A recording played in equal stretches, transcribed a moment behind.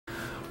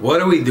What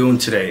are we doing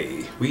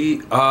today?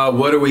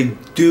 What are we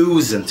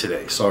doing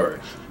today? Sorry,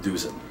 doing.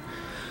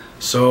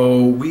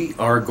 So we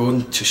are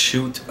going to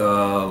shoot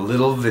a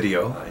little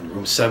video in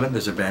room 7.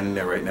 There's a band in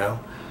there right now,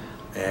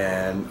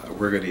 and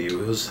we're going to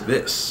use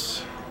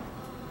this.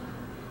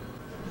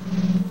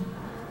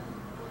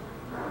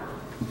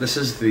 This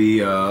is the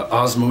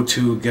Osmo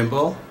 2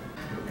 gimbal,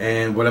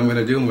 and what I'm going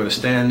to do, I'm going to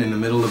stand in the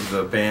middle of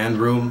the band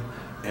room,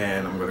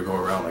 and I'm going to go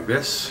around like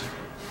this.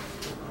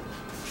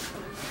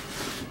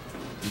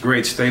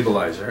 Great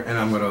stabilizer, and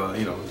I'm gonna,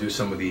 do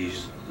some of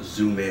these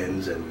zoom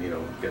ins and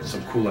get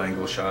some cool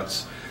angle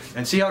shots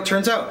and see how it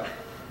turns out.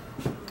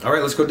 All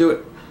right, let's go do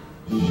it.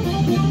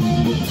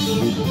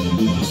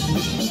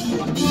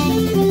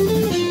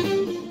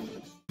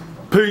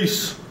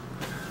 Peace.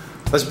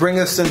 Let's bring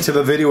this into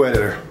the video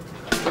editor.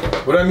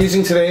 What I'm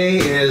using today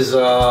is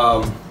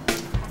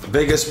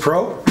Vegas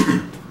Pro.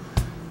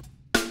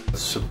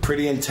 It's a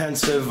pretty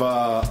intensive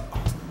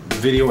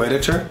video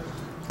editor.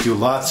 Do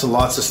lots and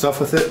lots of stuff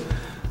with it.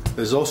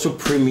 There's also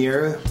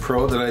Premiere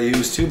Pro that I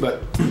use too,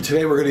 but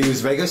today we're going to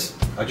use Vegas.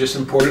 I just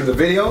imported the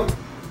video. I'm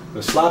going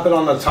to slap it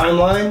on the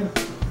timeline.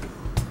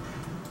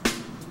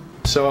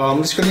 So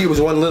I'm just going to use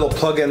one little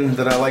plugin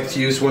that I like to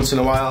use once in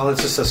a while.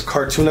 It's just this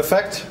cartoon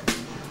effect.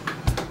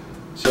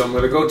 So I'm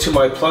going to go to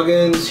my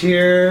plugins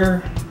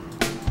here.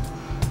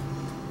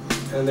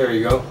 And there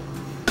you go.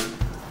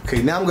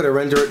 Okay, now I'm going to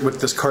render it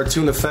with this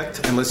cartoon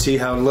effect, and let's see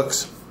how it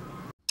looks.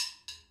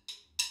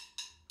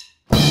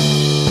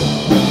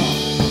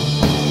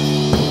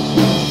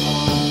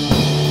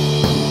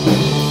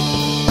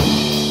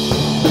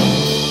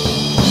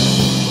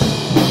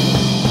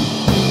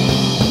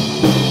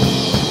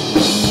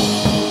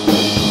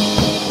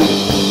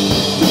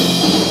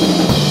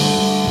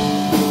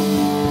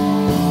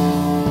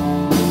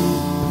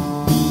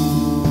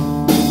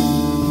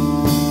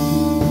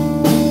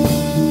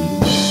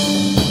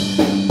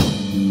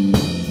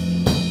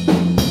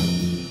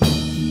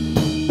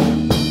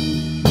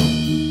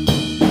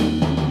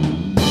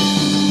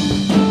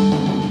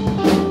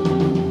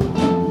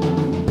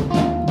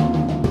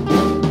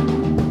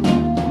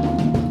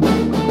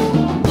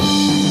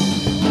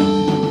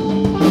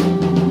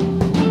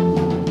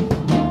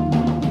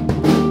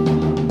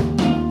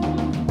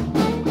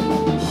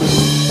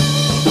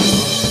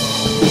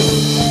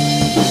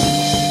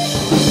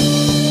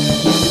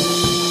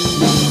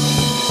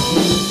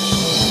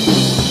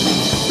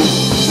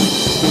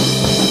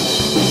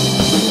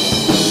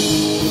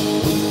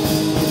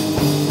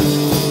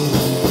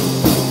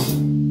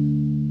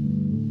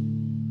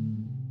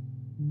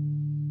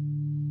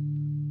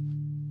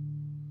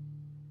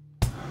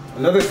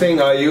 Another thing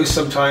I use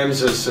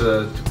sometimes is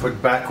to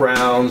put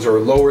backgrounds or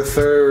lower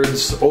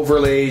thirds,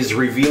 overlays,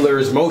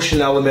 revealers, motion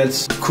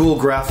elements, cool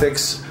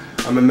graphics.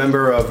 I'm a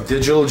member of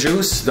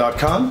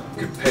digitaljuice.com.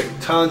 You can pick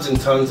tons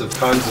and tons of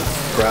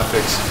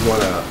graphics. You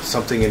want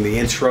something in the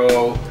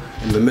intro,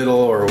 in the middle,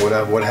 or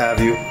what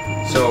have you.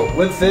 So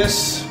with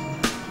this,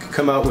 you can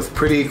come out with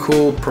pretty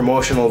cool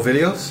promotional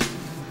videos.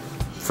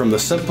 From the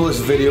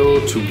simplest video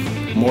to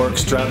more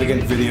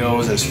extravagant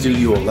videos in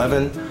Studio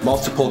 11.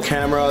 Multiple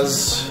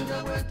cameras.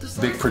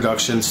 Big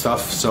production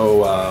stuff,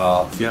 so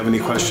if you have any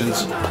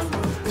questions,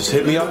 just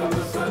hit me up.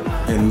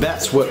 And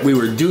that's what we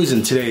were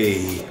doing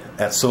today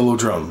at Solo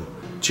Drum.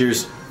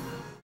 Cheers.